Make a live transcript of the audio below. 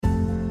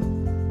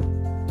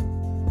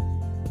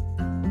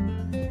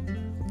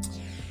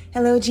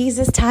Hello,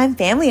 Jesus Time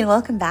family, and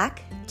welcome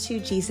back to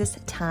Jesus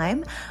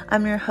Time.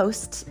 I'm your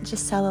host,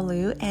 Gisela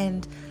Liu,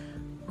 and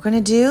we're going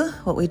to do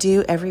what we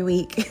do every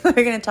week. We're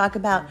going to talk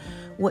about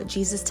what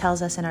Jesus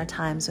tells us in our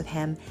times with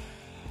him.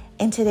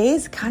 And today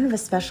is kind of a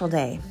special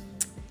day.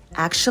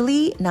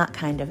 Actually, not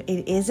kind of.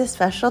 It is a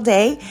special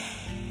day,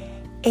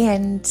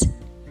 and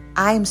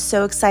I'm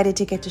so excited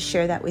to get to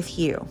share that with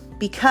you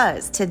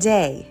because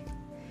today,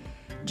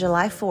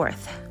 July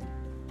 4th,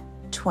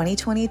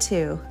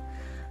 2022,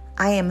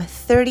 I am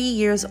 30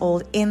 years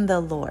old in the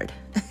Lord.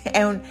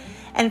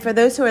 And for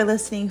those who are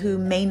listening who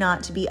may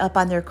not be up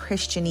on their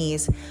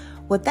Christianese,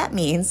 what that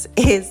means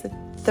is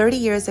 30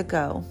 years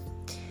ago,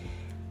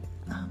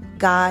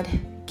 God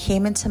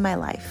came into my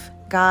life.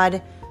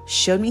 God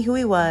showed me who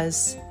he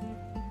was.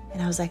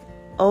 And I was like,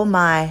 oh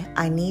my,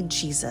 I need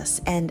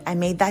Jesus. And I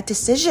made that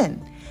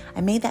decision.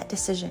 And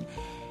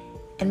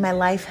my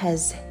life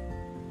has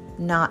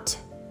not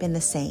been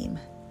the same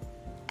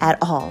at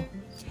all.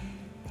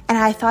 And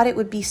I thought it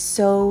would be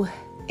so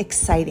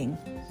exciting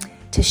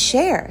to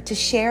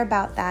share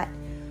about that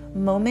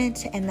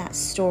moment and that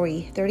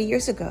story 30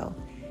 years ago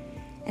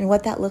and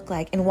what that looked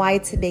like and why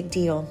it's a big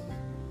deal.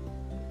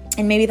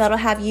 And maybe that'll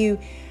have you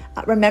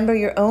remember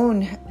your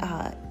own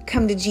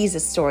come to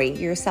Jesus story,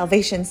 your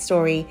salvation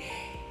story.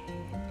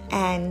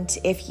 And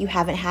if you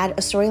haven't had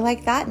a story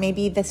like that,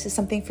 maybe this is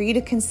something for you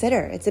to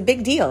consider. It's a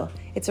big deal.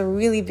 It's a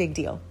really big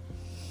deal.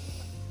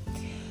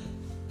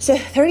 So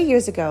 30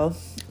 years ago,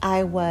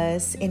 I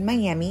was in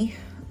Miami.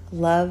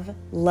 Love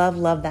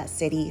that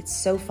city. It's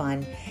so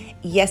fun.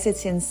 Yes,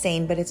 it's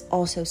insane, but it's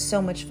also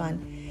so much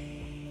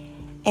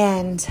fun.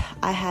 And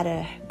I had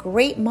a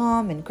great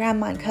mom and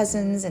grandma and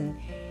cousins and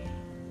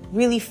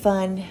really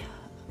fun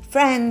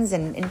friends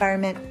and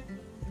environment.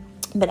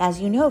 But as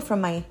you know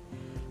from my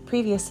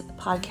previous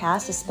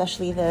podcast,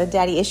 especially the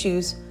Daddy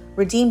Issues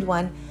Redeemed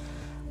one,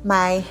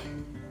 my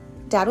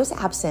dad was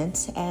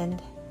absent, and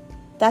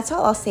that's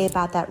all I'll say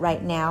about that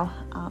right now.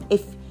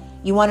 If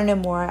you want to know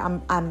more,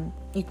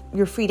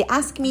 you're free to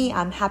ask me.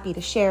 I'm happy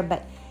to share.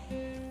 But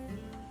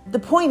the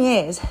point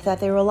is that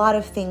there were a lot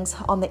of things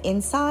on the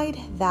inside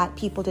that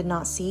people did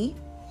not see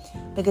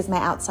because my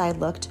outside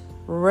looked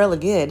really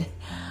good.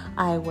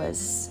 I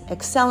was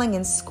excelling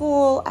in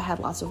school. I had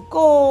lots of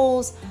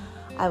goals.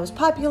 I was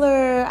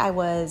popular. I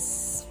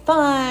was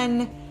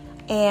fun.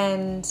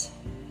 And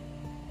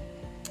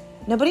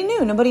nobody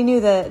knew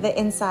the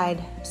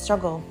inside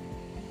struggle.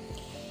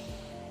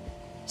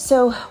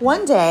 So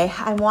one day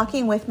I'm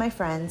walking with my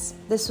friends.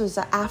 This was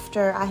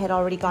after I had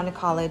already gone to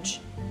college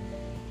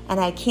and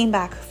I came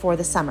back for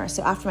the summer.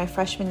 So after my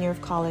freshman year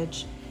of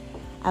college,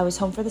 I was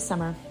home for the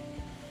summer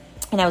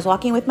and I was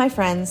walking with my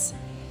friends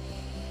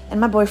and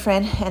my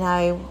boyfriend, and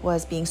I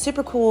was being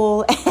super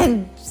cool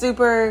and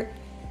super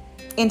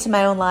into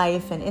my own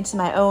life and into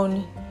my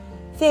own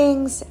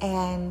things.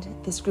 And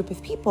this group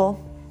of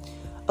people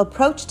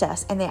approached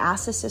us and they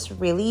asked us this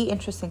really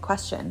interesting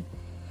question.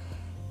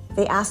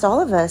 They asked all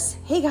of us,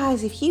 hey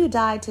guys, if you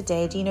died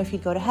today, do you know if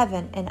you'd go to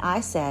heaven? And I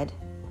said,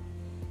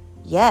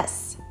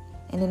 yes.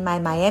 And in my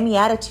Miami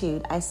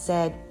attitude, I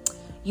said,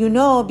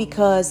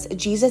 because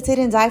Jesus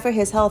didn't die for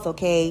his health,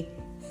 okay?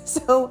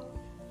 So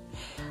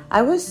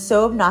I was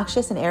so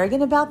obnoxious and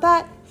arrogant about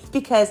that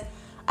because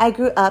I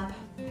grew up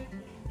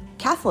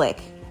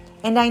Catholic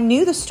and I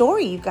knew the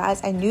story, you guys.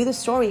 I knew the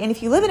story. And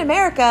if you live in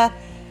America,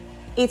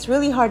 it's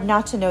really hard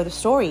not to know the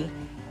story.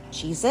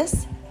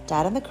 Jesus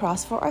died on the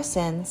cross for our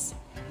sins.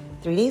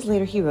 3 days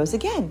later, he rose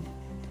again.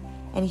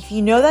 And if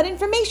you know that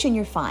information,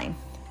 you're fine.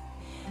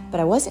 But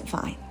I wasn't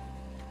fine.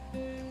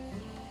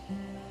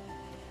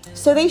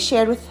 So they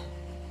shared with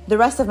the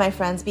rest of my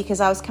friends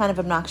because I was kind of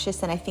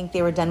obnoxious and I think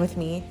they were done with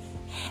me.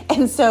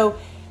 And so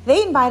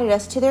they invited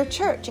us to their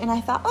church. And I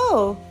thought,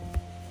 oh,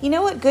 you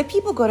know what? Good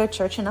people go to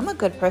church and I'm a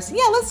good person.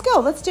 Yeah, let's go.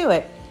 Let's do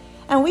it.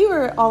 And we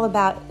were all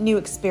about new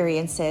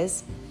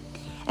experiences.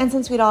 And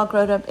since we'd all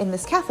grown up in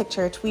this Catholic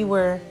church, we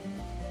were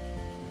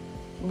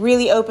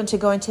really open to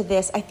going to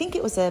this. I think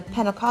it was a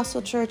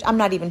Pentecostal church. I'm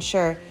not even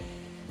sure.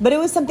 But it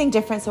was something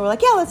different. So we're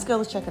like, yeah, let's go.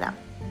 Let's check it out.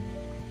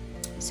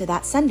 So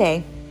that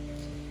Sunday,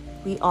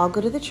 we all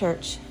go to the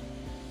church.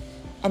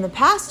 And the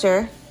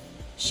pastor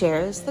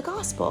shares the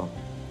gospel.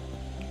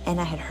 And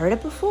I had heard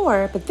it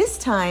before. But this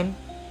time,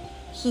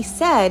 he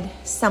said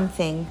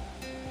something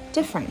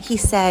different. He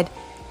said,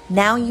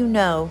 now you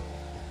know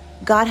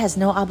God has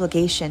no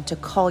obligation to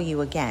call you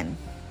again.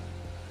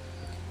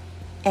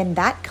 And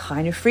that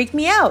kind of freaked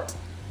me out.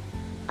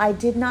 I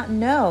did not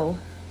know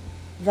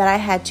that I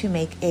had to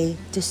make a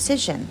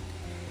decision.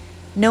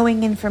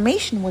 Knowing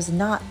information was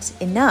not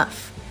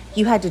enough.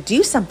 You had to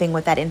do something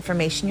with that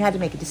information. You had to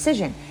make a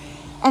decision.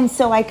 And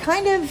so I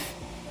kind of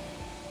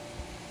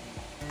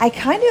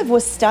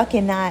was stuck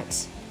in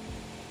that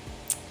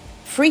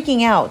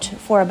freaking out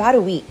for about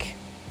a week.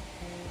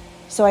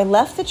 So I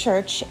left the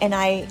church and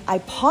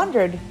I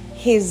pondered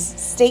his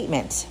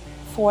statement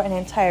for an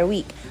entire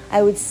week.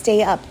 I would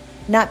stay up,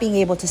 not being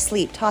able to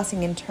sleep,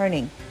 tossing and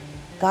turning.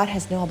 God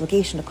has no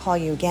obligation to call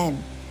you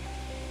again.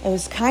 It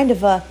was kind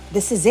of a,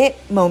 this is it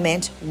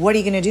moment. What are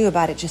you going to do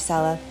about it,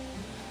 Gisela?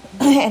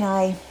 And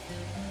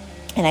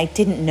I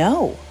didn't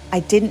know. I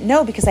didn't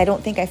know because I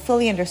don't think I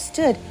fully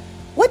understood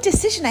what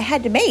decision I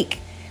had to make.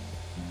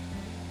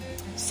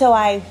 So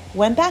I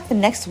went back the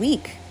next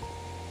week.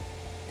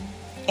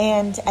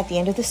 And at the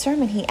end of the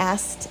sermon, he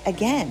asked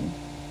again,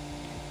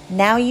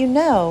 now you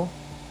know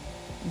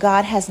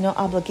God has no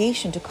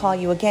obligation to call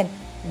you again.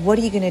 What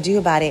are you going to do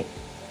about it?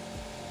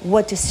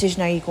 What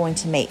decision are you going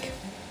to make?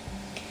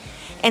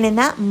 And in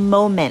that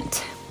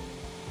moment,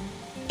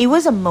 it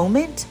was a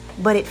moment,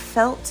 but it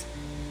felt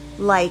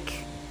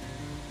like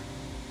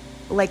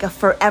a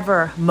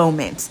forever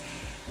moment.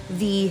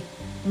 The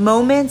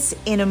moments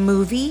in a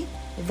movie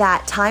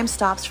that time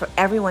stops for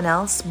everyone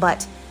else,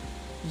 but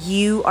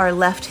you are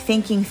left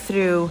thinking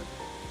through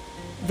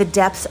the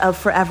depths of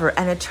forever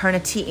and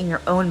eternity in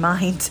your own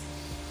mind.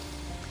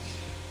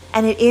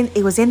 And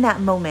it was in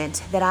that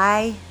moment that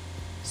I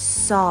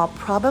saw,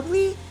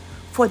 probably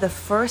for the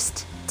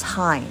first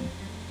time,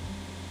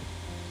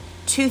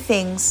 two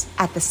things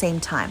at the same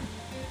time.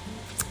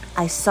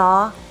 I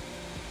saw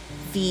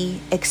the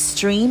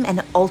extreme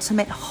and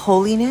ultimate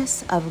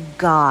holiness of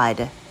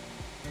God.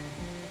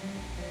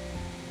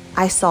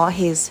 I saw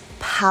his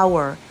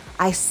power.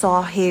 I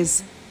saw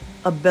his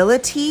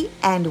ability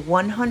and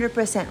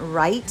 100%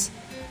 right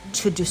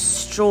to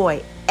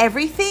destroy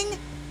everything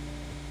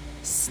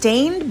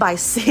stained by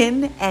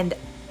sin and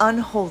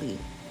unholy.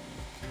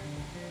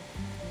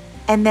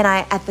 And then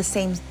I, at the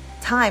same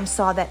time,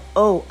 saw that,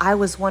 I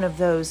was one of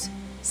those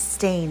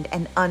stained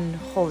and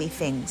unholy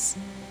things.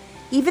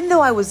 Even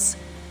though I was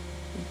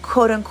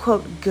quote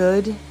unquote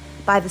good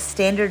by the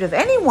standard of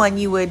anyone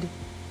you would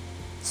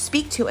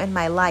speak to in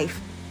my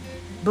life,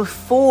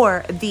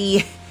 before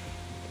the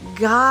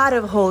God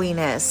of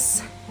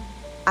holiness,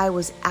 I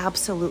was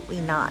absolutely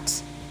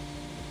not.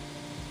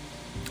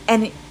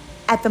 And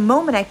at the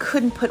moment, I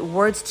couldn't put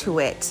words to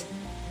it.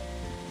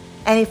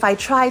 And if I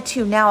try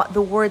to now,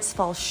 the words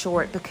fall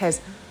short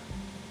because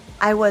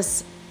I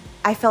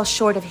fell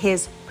short of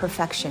his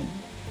perfection.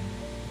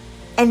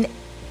 And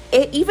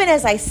even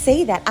as I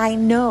say that, I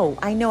know,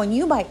 and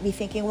you might be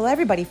thinking, well,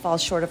 everybody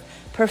falls short of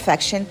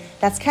perfection.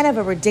 That's kind of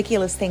a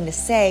ridiculous thing to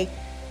say.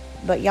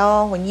 But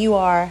y'all, when you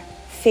are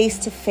face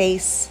to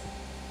face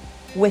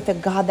with a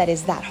God that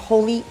is that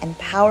holy and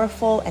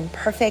powerful and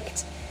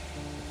perfect,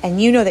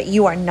 and you know that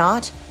you are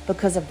not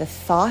because of the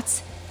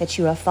thoughts that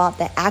you have thought,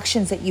 the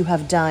actions that you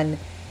have done,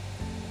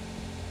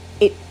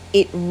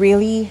 it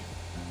really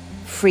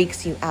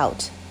freaks you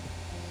out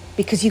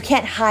because you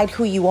can't hide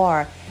who you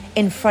are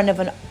in front of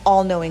an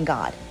all-knowing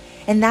God.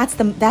 And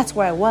that's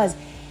where I was.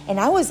 And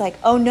I was like,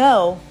 oh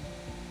no,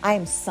 I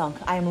am sunk.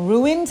 I am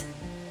ruined.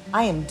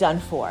 I am done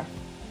for.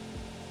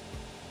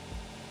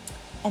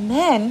 And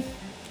then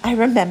I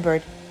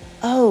remembered,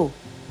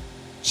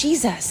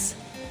 Jesus,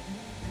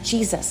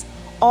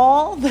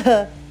 all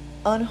the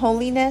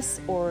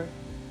unholiness or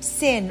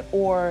sin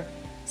or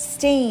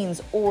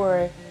stains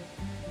or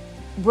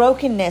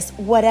brokenness,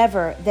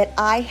 whatever that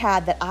I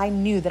had, that I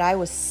knew that I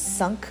was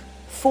sunk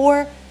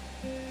for,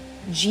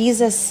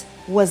 Jesus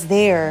was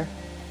there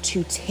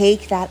to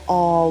take that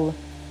all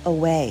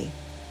away.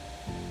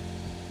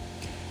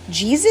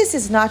 Jesus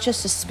is not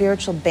just a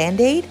spiritual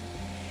band-aid.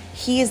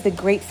 He is the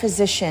great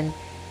physician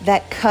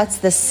that cuts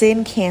the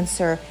sin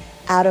cancer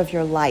out of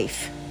your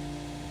life.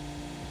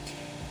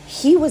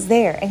 He was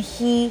there and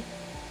he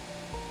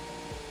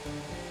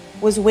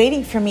was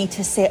waiting for me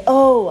to say,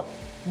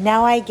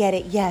 now I get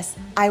it. Yes,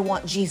 I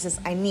want Jesus.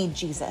 I need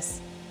Jesus.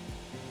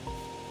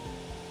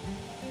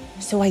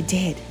 So I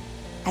did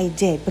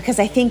because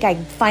I think I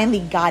finally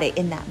got it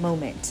in that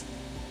moment.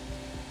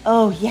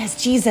 Oh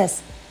yes,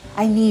 Jesus,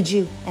 I need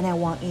you and I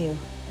want you.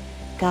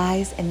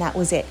 Guys, and that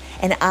was it.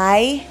 And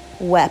I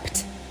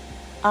wept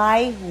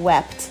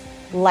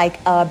like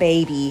a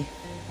baby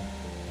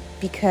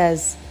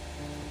because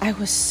I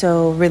was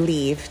so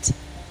relieved.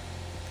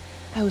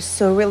 I was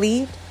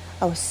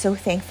so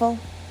thankful.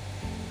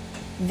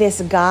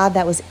 This God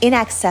that was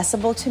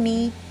inaccessible to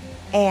me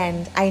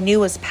and I knew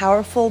was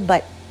powerful,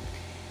 but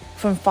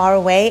from far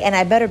away, and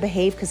I better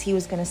behave because he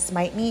was going to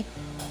smite me,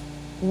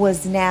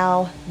 was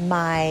now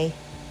my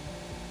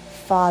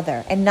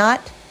Father. And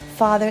not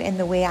Father in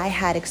the way I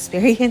had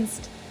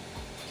experienced,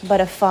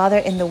 but a Father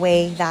in the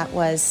way that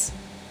was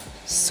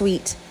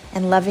sweet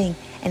and loving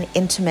and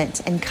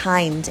intimate and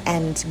kind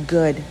and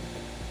good.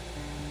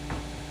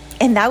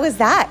 And that was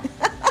that.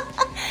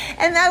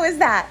 And I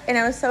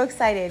was so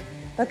excited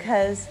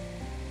because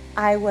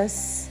I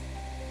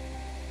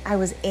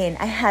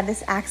had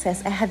this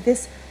access, I had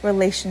this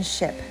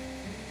relationship,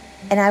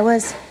 and I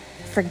was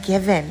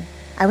forgiven.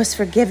 I was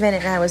forgiven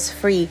and I was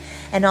free,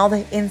 and all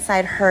the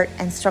inside hurt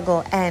and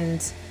struggle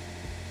and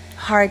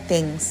hard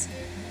things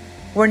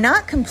were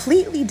not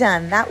completely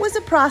done. That was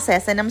a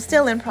process, and I'm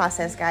still in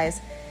process,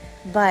 guys.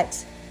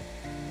 But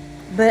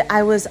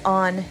I was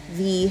on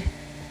the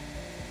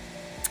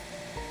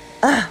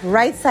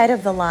right side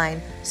of the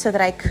line so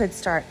that I could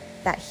start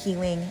that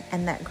healing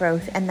and that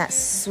growth and that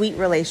sweet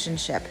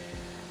relationship.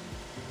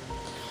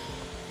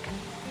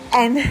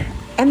 And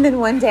then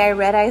one day I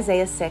read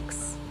Isaiah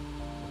 6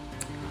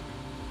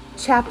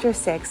 chapter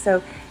 6.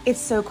 So it's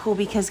so cool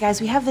because,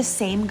 guys, we have the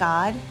same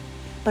God,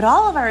 but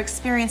all of our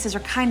experiences are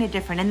kind of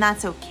different, and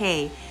that's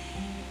okay.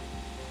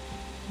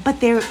 But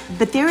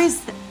there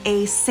is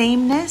a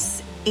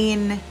sameness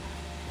in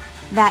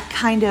that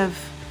kind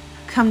of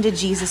come to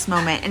Jesus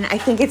moment. And I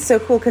think it's so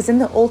cool because in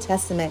the Old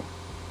Testament,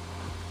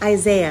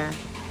 Isaiah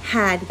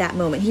had that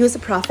moment. He was a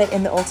prophet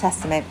in the Old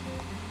Testament,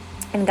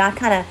 and God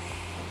kind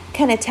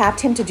of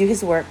tapped him to do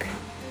his work.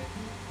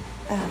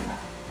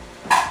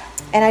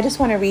 And I just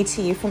want to read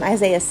to you from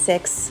Isaiah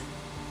 6.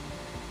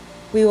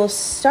 We will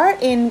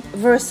start in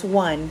verse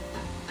 1.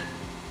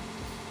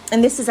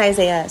 And this is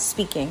Isaiah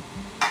speaking.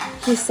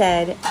 He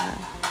said,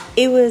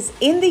 it was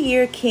in the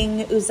year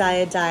King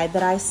Uzziah died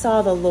that I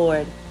saw the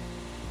Lord.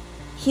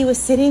 He was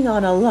sitting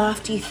on a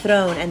lofty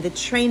throne, and the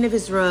train of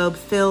his robe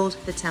filled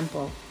the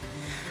temple.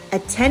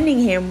 Attending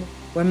him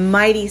were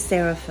mighty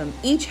seraphim,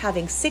 each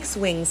having 6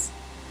 wings.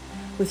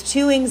 With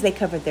 2 wings they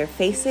covered their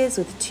faces,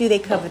 with 2 they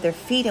covered their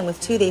feet, and with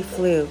 2 they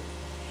flew.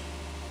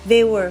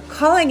 They were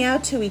calling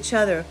out to each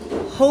other,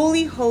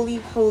 "Holy, holy,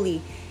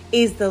 holy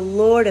is the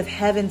Lord of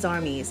heaven's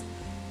armies.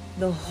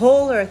 The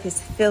whole earth is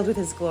filled with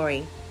his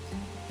glory."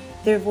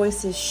 Their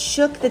voices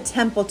shook the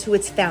temple to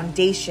its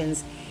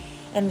foundations,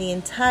 and the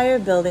entire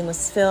building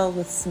was filled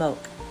with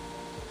smoke.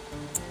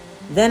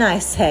 Then I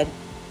said,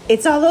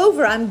 "It's all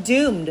over, I'm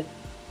doomed,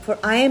 for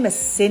I am a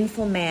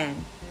sinful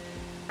man.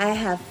 I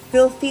have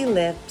filthy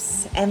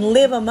lips and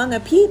live among a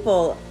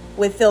people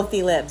with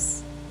filthy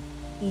lips.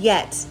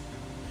 Yet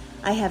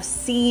I have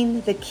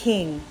seen the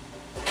King,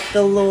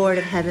 the Lord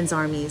of heaven's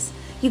armies."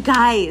 You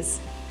guys,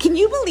 can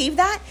you believe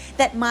that?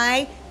 That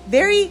my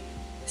very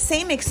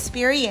same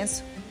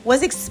experience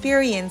was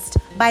experienced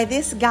by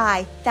this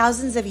guy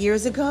thousands of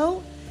years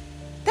ago?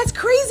 That's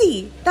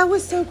crazy. That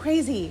was so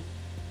crazy.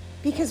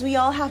 Because we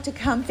all have to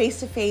come face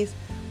to face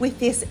with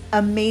this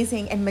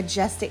amazing and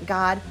majestic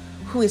God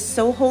who is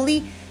so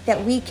holy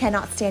that we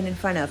cannot stand in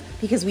front of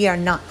because we are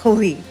not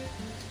holy.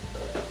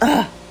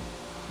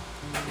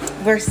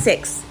 Verse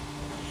 6.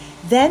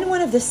 Then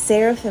one of the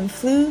seraphim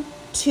flew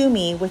to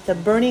me with the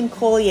burning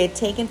coal he had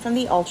taken from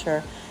the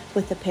altar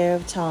with a pair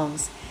of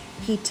tongs.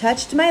 He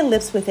touched my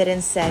lips with it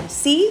and said,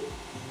 "See,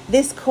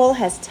 this coal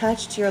has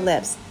touched your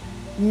lips.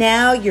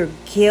 Now your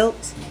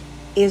guilt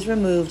is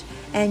removed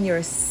and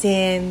your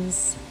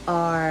sins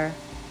are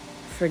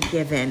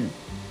forgiven."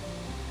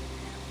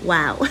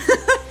 Wow.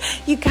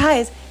 You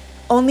guys,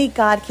 only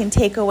God can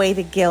take away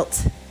the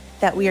guilt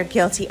that we are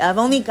guilty of.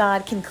 Only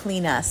God can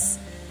clean us.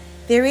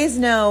 There is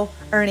no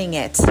earning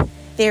it.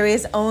 There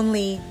is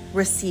only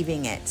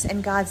receiving it.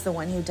 And God's the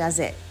one who does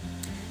it.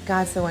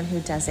 God's the one who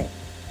does it.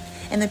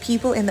 And the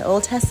people in the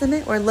Old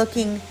Testament were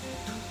looking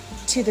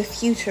to the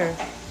future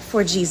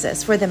for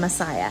Jesus, for the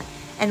Messiah.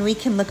 And we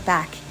can look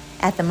back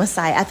at the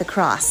Messiah, at the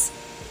cross.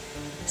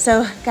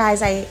 So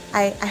guys,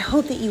 I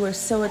hope that you are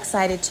so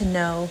excited to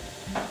know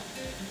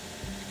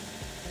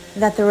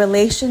that the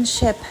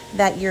relationship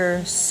that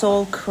your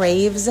soul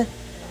craves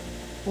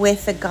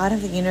with the God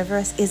of the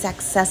universe is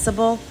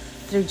accessible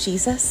through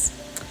Jesus.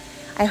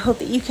 I hope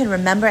that you can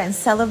remember and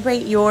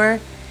celebrate your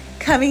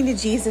coming to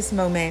Jesus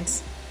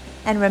moment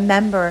and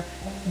remember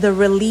the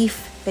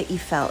relief that you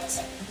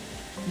felt,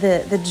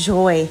 the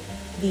joy,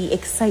 the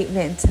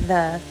excitement,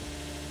 the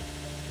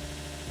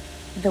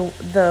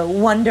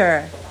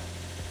wonder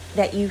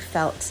that you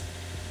felt.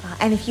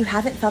 And if you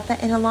haven't felt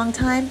that in a long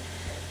time,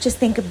 just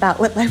think about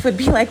what life would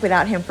be like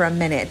without him for a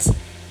minute.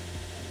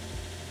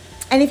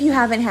 And if you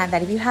haven't had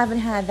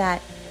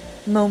that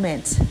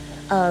moment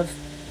of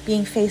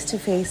being face to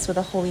face with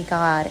a holy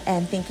God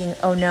and thinking,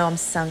 "Oh no, I'm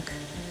sunk,"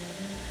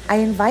 I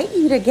invite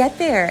you to get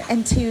there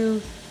and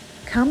to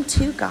come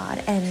to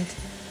God and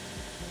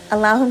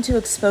allow him to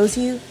expose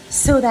you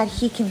so that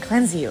he can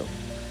cleanse you.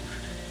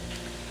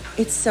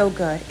 It's so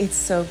good. It's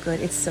so good.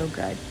 It's so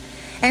good.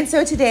 And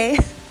so today,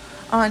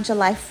 on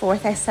July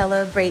 4th, I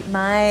celebrate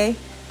my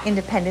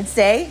Independence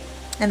Day,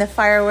 and the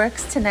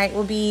fireworks tonight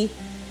will be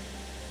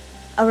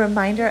a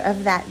reminder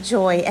of that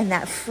joy and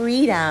that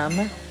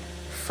freedom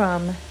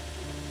from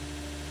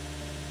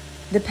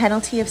the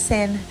penalty of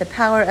sin, the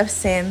power of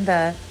sin,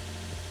 the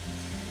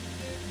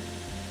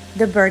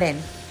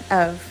burden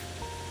of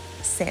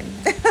sin.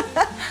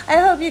 I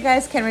hope you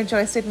guys can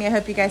rejoice with me. I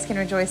hope you guys can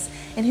rejoice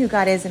in who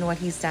God is and what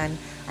he's done.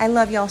 I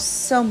love y'all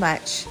so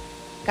much.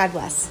 God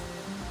bless.